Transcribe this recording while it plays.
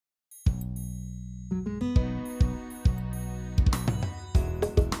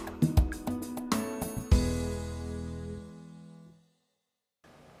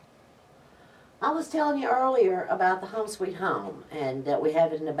I was telling you earlier about the Home Sweet Home, and that we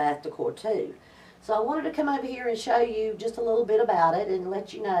have it in the bath decor too. So I wanted to come over here and show you just a little bit about it and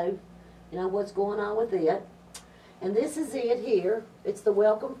let you know what's going on with it. And this is it here. It's the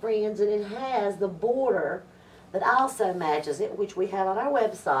Welcome Friends, and it has the border that also matches it, which we have on our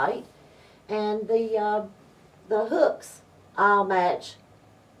website. And the hooks all match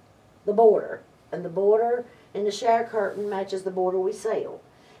the border. And the border in the shower curtain matches the border we sell.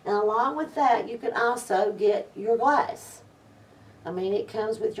 And along with that, you can also get your glass. I mean, it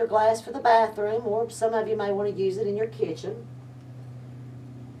comes with your glass for the bathroom, or some of you may want to use it in your kitchen.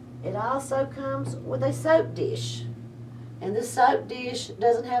 It also comes with a soap dish. And this soap dish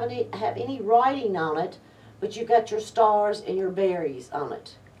doesn't have any writing on it, but you've got your stars and your berries on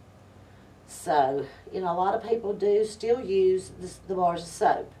it. So, a lot of people do still use the bars of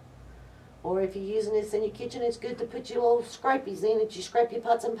soap. Or if you're using this in your kitchen, it's good to put your little scrapies in that you scrape your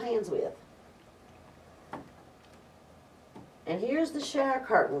pots and pans with. And here's the shower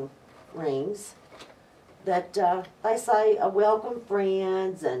curtain rings that they say, welcome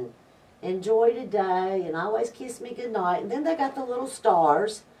friends, and enjoy today, and always kiss me goodnight. And then they got the little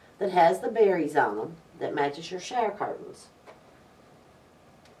stars that has the berries on them that matches your shower curtains.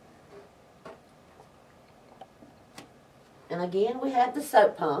 And again, we have the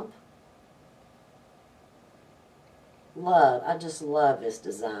soap pump. I just love this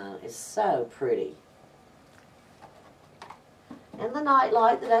design. It's so pretty. And the night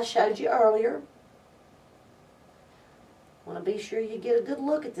light that I showed you earlier. Want to be sure you get a good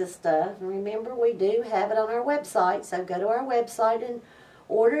look at this stuff. And remember, we do have it on our website, so go to our website and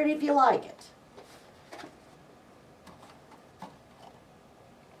order it if you like it.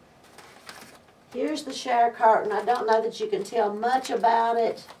 Here's the shower curtain. I don't know that you can tell much about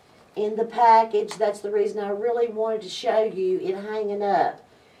it in the package. That's the reason I really wanted to show you it hanging up,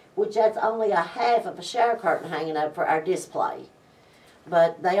 which that's only a half of a shower curtain hanging up for our display.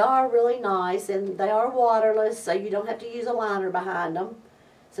 But they are really nice, and they are waterless, so you don't have to use a liner behind them.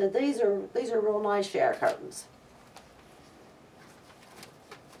 So these are real nice shower curtains.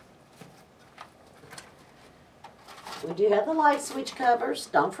 We do have the light switch covers.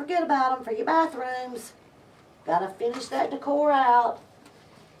 Don't forget about them for your bathrooms. Got to finish that decor out.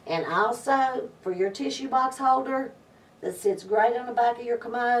 And also for your tissue box holder that sits great on the back of your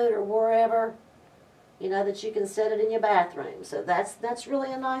commode or wherever, that you can set it in your bathroom. So that's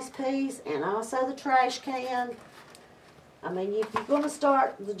really a nice piece. And also the trash can. I mean, if you're going to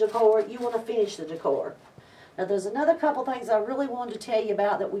start the decor, you want to finish the decor. Now, there's another couple things I really wanted to tell you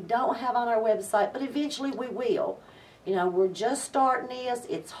about that we don't have on our website, but eventually we will. We're just starting this.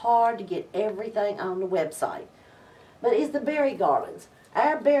 It's hard to get everything on the website. But it's the berry garlands.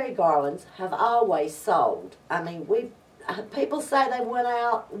 Our berry garlands have always sold. I mean, people say they went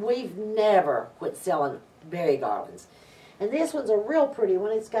out. We've never quit selling berry garlands. And this one's a real pretty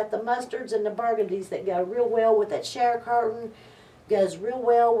one. It's got the mustards and the burgundies that go real well with that shower curtain. Goes real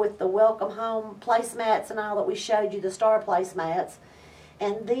well with the Welcome Home placemats and all that we showed you, the star placemats.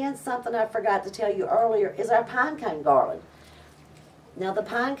 And then something I forgot to tell you earlier is our pine cone garland. Now, the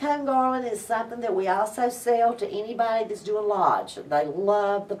pine cone garland is something that we also sell to anybody that's doing lodge. They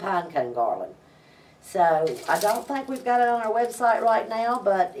love the pine cone garland. So I don't think we've got it on our website right now,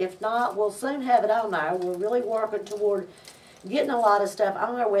 but if not, we'll soon have it on there. We're really working toward getting a lot of stuff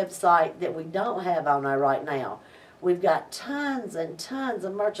on our website that we don't have on there right now. We've got tons and tons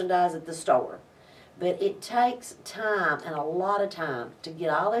of merchandise at the store. But it takes time, and a lot of time, to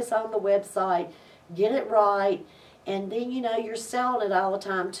get all this on the website, get it right, and then, you're selling it all the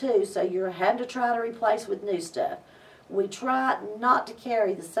time too, so you're having to try to replace with new stuff. We try not to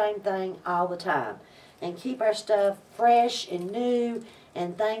carry the same thing all the time, and keep our stuff fresh and new,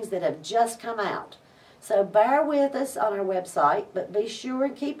 and things that have just come out. So bear with us on our website, but be sure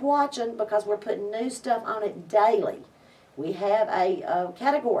and keep watching, because we're putting new stuff on it daily. We have a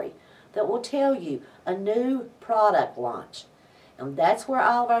category that will tell you a new product launch. And that's where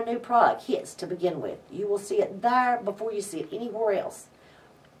all of our new product hits to begin with. You will see it there before you see it anywhere else.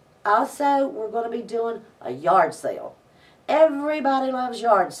 Also, we're going to be doing a yard sale. Everybody loves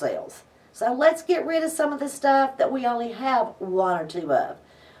yard sales. So let's get rid of some of the stuff that we only have one or two of.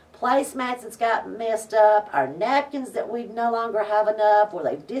 Placemats that's got messed up, our napkins that we no longer have enough, or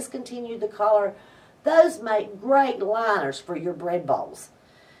they've discontinued the color. Those make great liners for your bread bowls.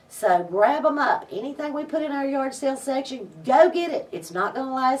 So grab them up. Anything we put in our yard sale section, go get it. It's not going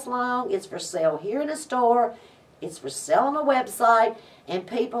to last long. It's for sale here in the store. It's for sale on the website. And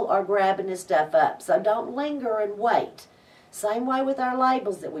people are grabbing this stuff up. So don't linger and wait. Same way with our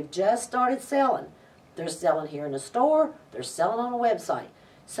labels that we've just started selling. They're selling here in the store. They're selling on the website.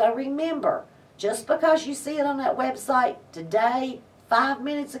 So remember, Just because you see it on that website today, 5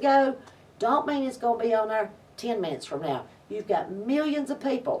 minutes ago, don't mean it's going to be on there 10 minutes from now. You've got millions of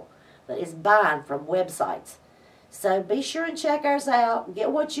people that is buying from websites. So be sure and check ours out.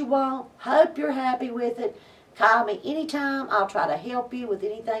 Get what you want. Hope you're happy with it. Call me anytime. I'll try to help you with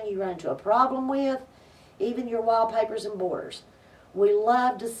anything you run into a problem with, even your wallpapers and borders. We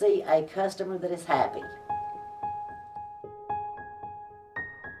love to see a customer that is happy.